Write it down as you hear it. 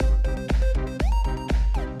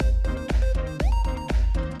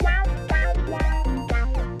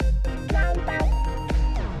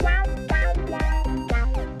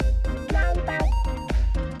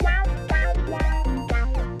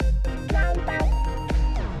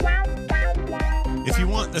if you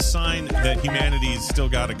want a sign that humanity's still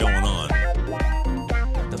got it going on.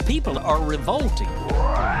 The people are revolting.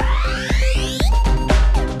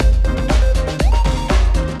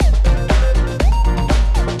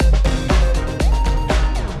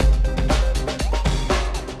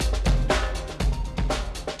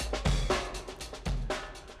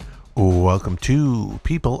 Welcome to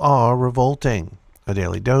People Are Revolting, a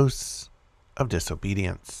daily dose of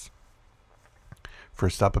disobedience.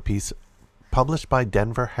 First up, a piece published by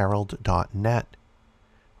denverherald.net,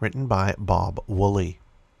 written by Bob Woolley.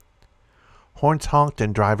 Horns honked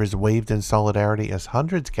and drivers waved in solidarity as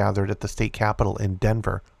hundreds gathered at the state capitol in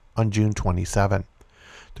Denver on June 27.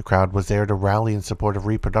 The crowd was there to rally in support of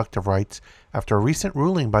reproductive rights after a recent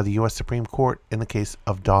ruling by the U.S. Supreme Court in the case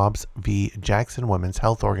of Dobbs v. Jackson Women's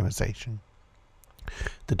Health Organization.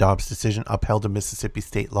 The Dobbs decision upheld a Mississippi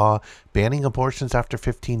state law banning abortions after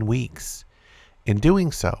 15 weeks. In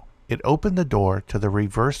doing so, it opened the door to the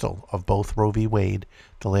reversal of both Roe v. Wade,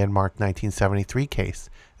 the landmark 1973 case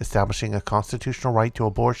establishing a constitutional right to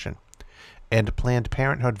abortion, and Planned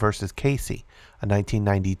Parenthood v. Casey, a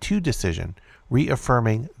 1992 decision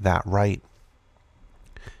reaffirming that right.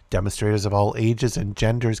 Demonstrators of all ages and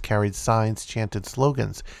genders carried signs, chanted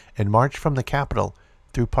slogans, and marched from the Capitol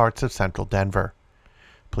through parts of central Denver.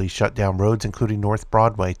 Police shut down roads including North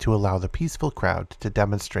Broadway to allow the peaceful crowd to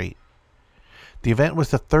demonstrate. The event was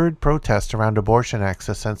the third protest around abortion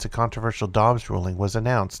access since the controversial Dobbs ruling was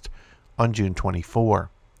announced on June 24.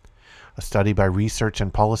 A study by research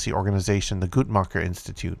and policy organization the Guttmacher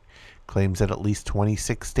Institute claims that at least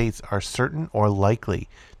 26 states are certain or likely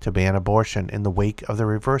to ban abortion in the wake of the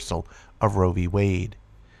reversal of Roe v. Wade.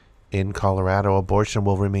 In Colorado, abortion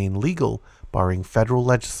will remain legal, barring federal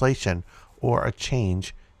legislation or a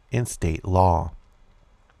change in state law.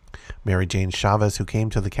 Mary Jane Chavez, who came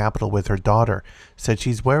to the Capitol with her daughter, said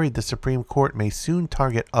she's worried the Supreme Court may soon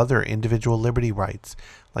target other individual liberty rights,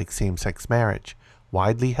 like same-sex marriage,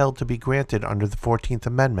 widely held to be granted under the 14th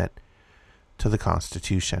Amendment to the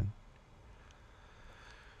Constitution.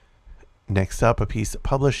 Next up, a piece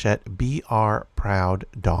published at brproud.com,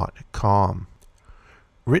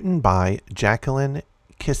 written by Jacqueline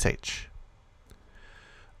Kisich.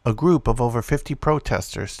 A group of over 50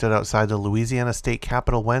 protesters stood outside the Louisiana State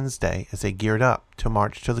Capitol Wednesday as they geared up to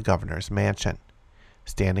march to the governor's mansion.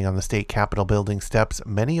 Standing on the state capitol building steps,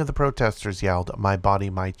 many of the protesters yelled, "My body,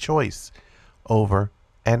 my choice," over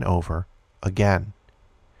and over again.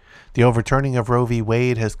 The overturning of Roe v.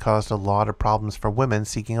 Wade has caused a lot of problems for women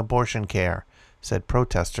seeking abortion care, said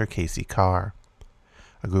protester Casey Carr.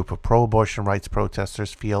 A group of pro-abortion rights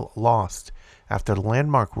protesters feel lost after the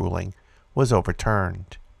landmark ruling was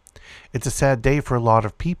overturned. It's a sad day for a lot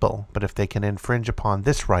of people, but if they can infringe upon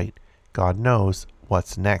this right, God knows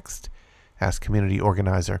what's next, asked community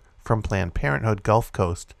organizer from Planned Parenthood Gulf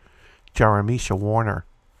Coast, Jaramisha Warner.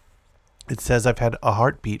 It says, "I've had a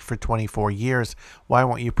heartbeat for 24 years. Why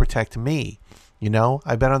won't you protect me? You know,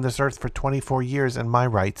 I've been on this earth for 24 years and my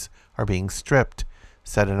rights are being stripped,"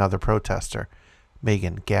 said another protester,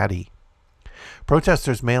 Megan Gaddy.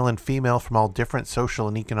 Protesters, male and female from all different social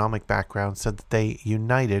and economic backgrounds, said that they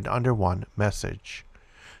united under one message.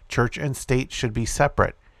 Church and state should be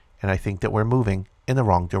separate, and I think that we're moving in the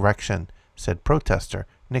wrong direction, said protester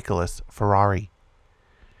Nicholas Ferrari.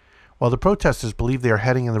 While the protesters believe they are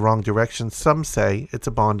heading in the wrong direction, some say it's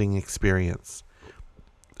a bonding experience.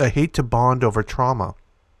 "I hate to bond over trauma,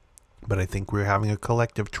 but I think we're having a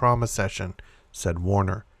collective trauma session," said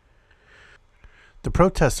Warner. The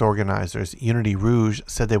protest organizers, Unity Rouge,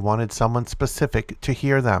 said they wanted someone specific to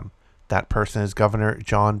hear them. That person is Governor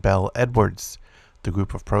John Bell Edwards. The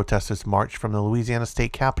group of protesters marched from the Louisiana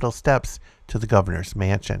State Capitol steps to the governor's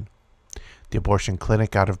mansion. The abortion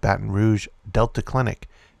clinic out of Baton Rouge, Delta Clinic,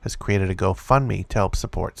 has created a GoFundMe to help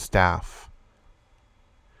support staff.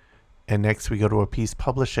 And next we go to a piece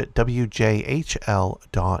published at wjhl.com,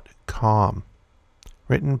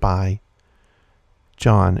 written by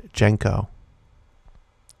John Jenko.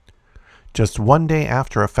 Just one day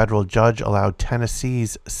after a federal judge allowed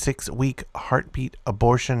Tennessee's 6-week heartbeat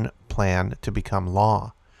abortion plan to become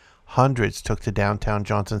law, hundreds took to downtown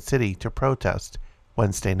Johnson City to protest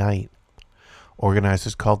Wednesday night.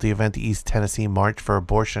 Organizers called the event the East Tennessee March for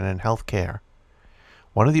Abortion and Health Care.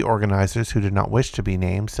 One of the organizers, who did not wish to be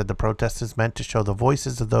named, said the protest is meant to show the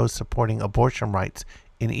voices of those supporting abortion rights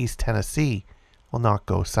in East Tennessee will not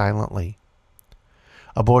go silently.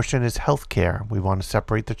 Abortion is health care. We want to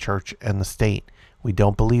separate the church and the state. We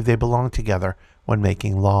don't believe they belong together when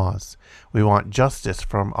making laws. We want justice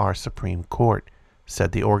from our Supreme Court,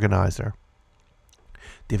 said the organizer.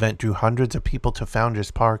 The event drew hundreds of people to Founders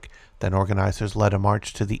Park. Then organizers led a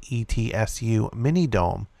march to the ETSU Mini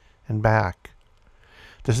Dome and back.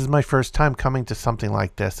 This is my first time coming to something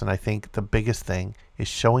like this, and I think the biggest thing is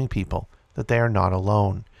showing people that they are not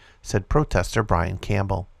alone, said protester Brian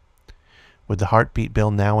Campbell. With the heartbeat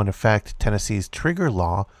bill now in effect, Tennessee's trigger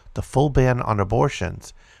law, the full ban on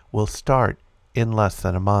abortions, will start in less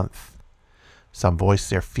than a month. Some voiced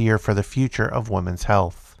their fear for the future of women's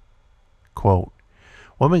health. Quote,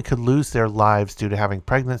 "Women could lose their lives due to having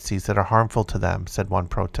pregnancies that are harmful to them," said one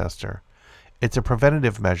protester. "It's a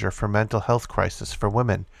preventative measure for mental health crisis for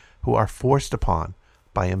women who are forced upon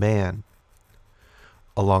by a man."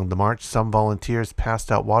 Along the march, some volunteers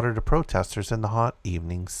passed out water to protesters in the hot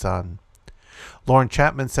evening sun. Lauren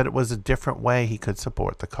Chapman said it was a different way he could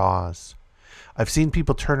support the cause. "I've seen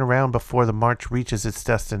people turn around before the march reaches its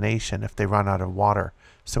destination if they run out of water,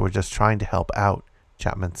 so we're just trying to help out,"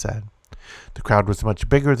 Chapman said. The crowd was much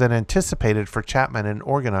bigger than anticipated for Chapman and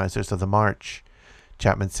organizers of the march.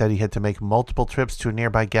 Chapman said he had to make multiple trips to a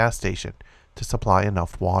nearby gas station to supply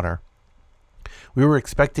enough water. "We were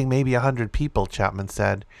expecting maybe 100 people," Chapman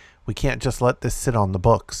said. "We can't just let this sit on the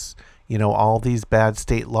books. You know, all these bad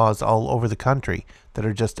state laws all over the country that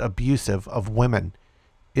are just abusive of women.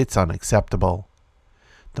 It's unacceptable."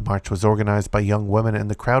 The march was organized by young women,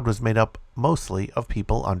 and the crowd was made up mostly of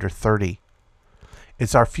people under 30.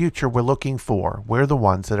 "It's our future we're looking for. We're the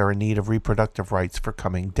ones that are in need of reproductive rights for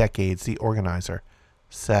coming decades," the organizer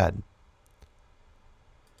said.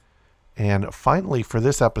 And finally, for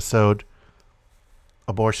this episode,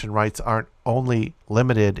 abortion rights aren't only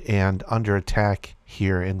limited and under attack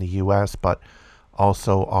here in the U.S., but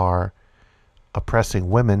also are oppressing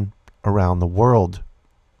women around the world.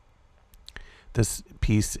 This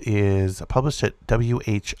piece is published at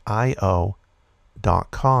WHIO.com,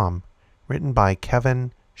 written by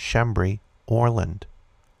Kevin Shembry Orland.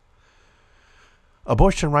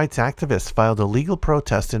 Abortion rights activists filed a legal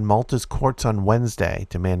protest in Malta's courts on Wednesday,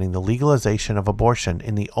 demanding the legalization of abortion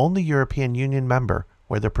in the only European Union member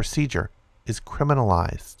where the procedure is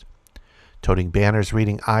criminalized. Toting banners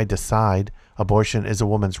reading "I decide," "Abortion is a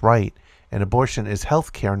woman's right," and "Abortion is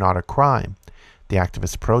health care, not a crime," the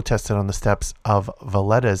activists protested on the steps of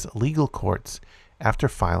Valletta's legal courts after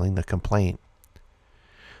filing the complaint.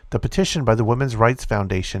 The petition by the Women's Rights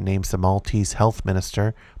Foundation names the Maltese Health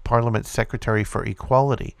Minister, Parliament's Secretary for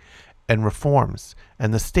Equality and Reforms,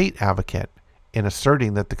 and the state advocate in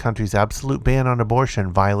asserting that the country's absolute ban on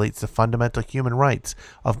abortion violates the fundamental human rights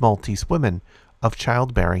of Maltese women of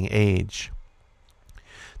childbearing age.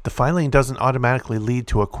 The filing doesn't automatically lead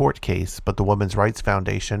to a court case, but the Women's Rights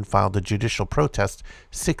Foundation filed a judicial protest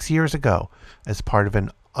 6 years ago as part of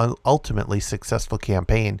an ultimately successful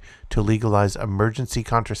campaign to legalize emergency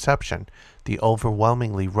contraception, in the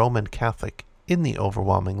overwhelmingly Roman Catholic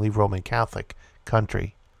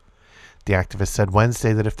country. The activists said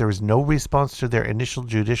Wednesday that if there was no response to their initial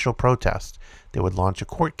judicial protest, they would launch a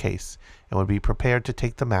court case and would be prepared to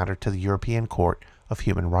take the matter to the European Court of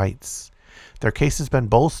Human Rights. Their case has been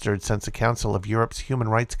bolstered since the Council of Europe's Human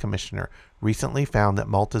Rights Commissioner recently found that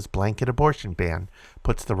Malta's blanket abortion ban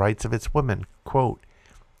puts the rights of its women, quote,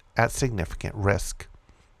 "at significant risk."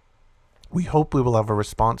 "We hope we will have a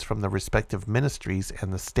response from the respective ministries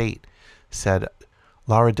and the state," said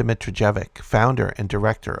Lara Dimitrijevic, founder and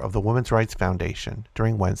director of the Women's Rights Foundation,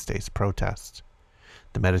 during Wednesday's protest.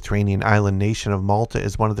 The Mediterranean island nation of Malta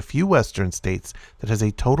is one of the few Western states that has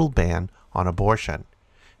a total ban on abortion,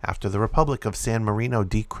 after the Republic of San Marino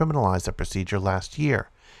decriminalized the procedure last year,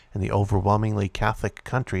 and the overwhelmingly Catholic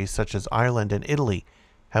countries such as Ireland and Italy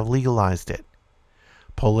have legalized it.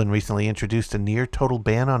 Poland recently introduced a near-total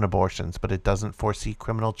ban on abortions, but it doesn't foresee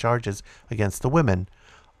criminal charges against the women,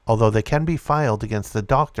 although they can be filed against the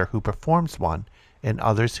doctor who performs one and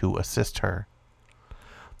others who assist her.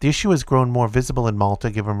 The issue has grown more visible in Malta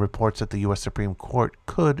given reports that the U.S. Supreme Court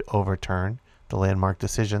could overturn the landmark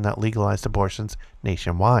decision that legalized abortions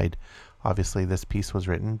nationwide. Obviously, this piece was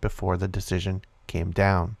written before the decision came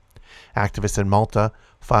down. Activists in Malta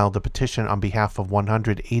filed a petition on behalf of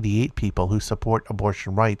 188 people who support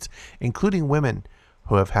abortion rights, including women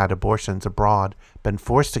who have had abortions abroad, been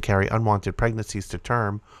forced to carry unwanted pregnancies to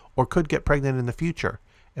term, or could get pregnant in the future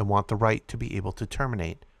and want the right to be able to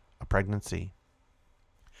terminate a pregnancy.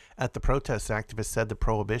 At the protests, activists said the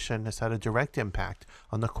prohibition has had a direct impact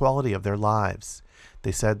on the quality of their lives.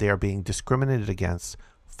 They said they are being discriminated against,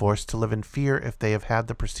 forced to live in fear if they have had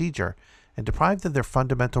the procedure, and deprived of their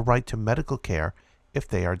fundamental right to medical care if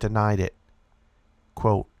they are denied it.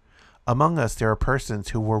 Quote, "Among us there are persons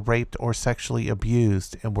who were raped or sexually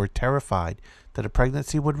abused and were terrified that a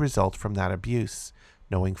pregnancy would result from that abuse,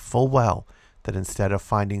 knowing full well that instead of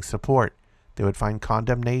finding support, they would find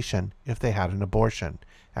condemnation if they had an abortion,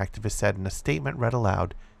 activists said in a statement read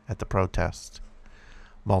aloud at the protest.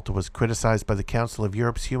 Malta was criticized by the Council of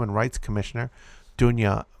Europe's Human Rights Commissioner,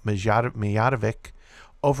 Dunja Mijatovic,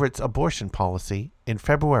 over its abortion policy in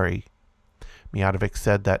February. Mijatovic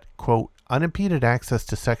said that, quote, unimpeded access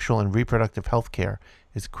to sexual and reproductive health care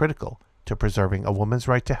is critical to preserving a woman's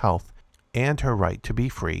right to health and her right to be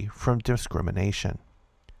free from discrimination.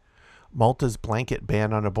 Malta's blanket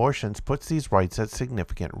ban on abortions puts these rights at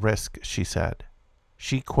significant risk, she said.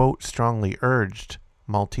 She, quote, strongly urged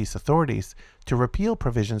Maltese authorities to repeal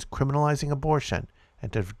provisions criminalizing abortion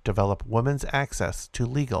and to develop women's access to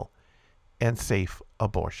legal and safe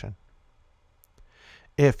abortion.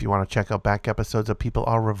 If you want to check out back episodes of People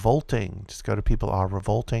Are Revolting, just go to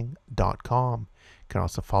peoplearerevolting.com. You can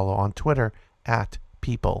also follow on Twitter at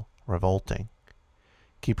People Revolting.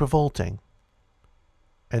 Keep revolting,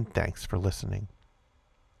 and thanks for listening.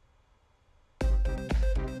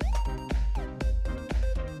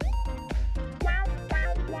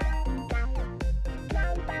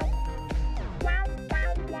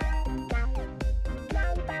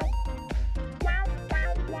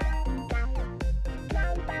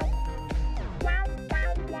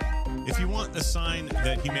 If you want a sign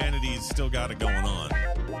that humanity's still got it going on,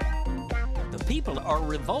 The people are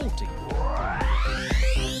revolting.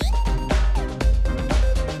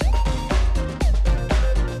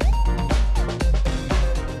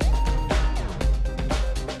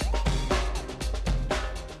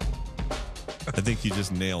 I think you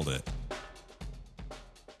just nailed it.